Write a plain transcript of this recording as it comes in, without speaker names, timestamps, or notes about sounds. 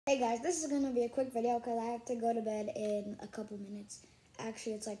Hey guys, this is going to be a quick video because I have to go to bed in a couple minutes.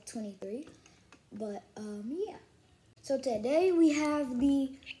 Actually, it's like 23, but yeah. So today we have the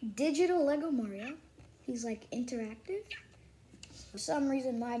digital Lego Mario. He's like interactive. For some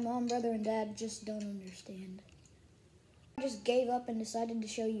reason, my mom, brother, and dad just don't understand. I just gave up and decided to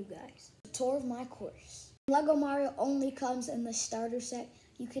show you guys. A tour of my course. Lego Mario only comes in the starter set.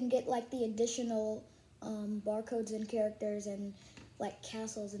 You can get like the additional barcodes and characters and like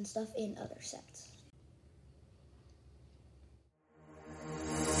castles and stuff in other sets.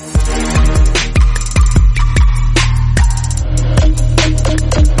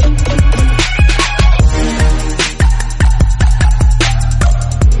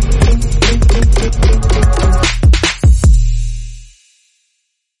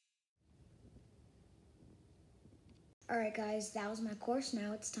 Alright guys, that was my course.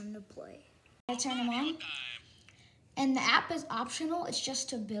 Now it's time to play. I turn them on. And the app is optional. It's just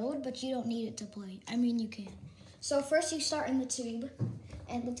to build, but you don't need it to play. I mean, you can. So first you start in the tube,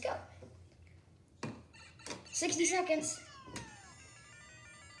 and let's go. 60 seconds.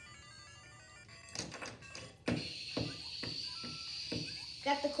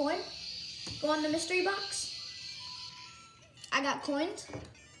 Got the coin. Go on the mystery box. I got coins.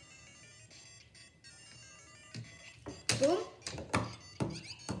 Boom.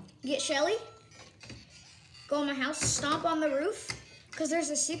 Get Shelly. Go in my house, stomp on the roof, because there's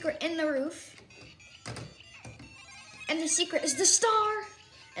a secret in the roof. And the secret is the star.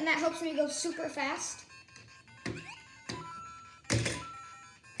 And that helps me go super fast.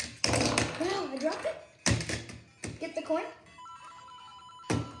 Wow, I dropped it. Get the coin.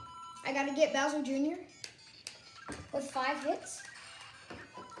 I gotta get Bowser Jr. with 5 hits.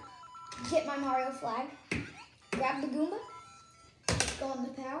 Get my Mario flag. Grab the Goomba. Go on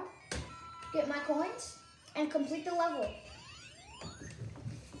the power. Get my coins. And complete the level.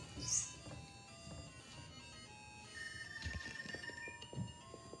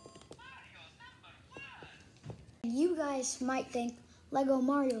 You guys might think Lego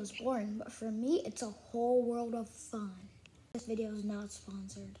Mario is boring, but for me, it's a whole world of fun. This video is not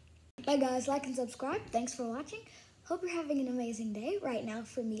sponsored. Bye guys, like and subscribe. Thanks for watching. Hope you're having an amazing day. Right now,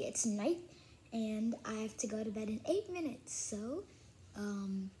 for me, it's night, and I have to go to bed in 8 minutes. So,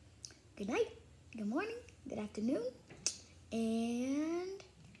 good night, good morning, good afternoon, and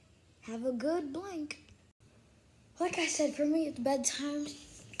have a good blank. Like I said, for me, it's bedtime.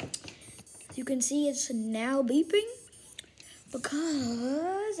 You can see it's now beeping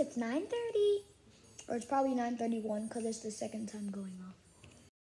because it's 9:30, or it's probably 9:31 because it's the second time going off.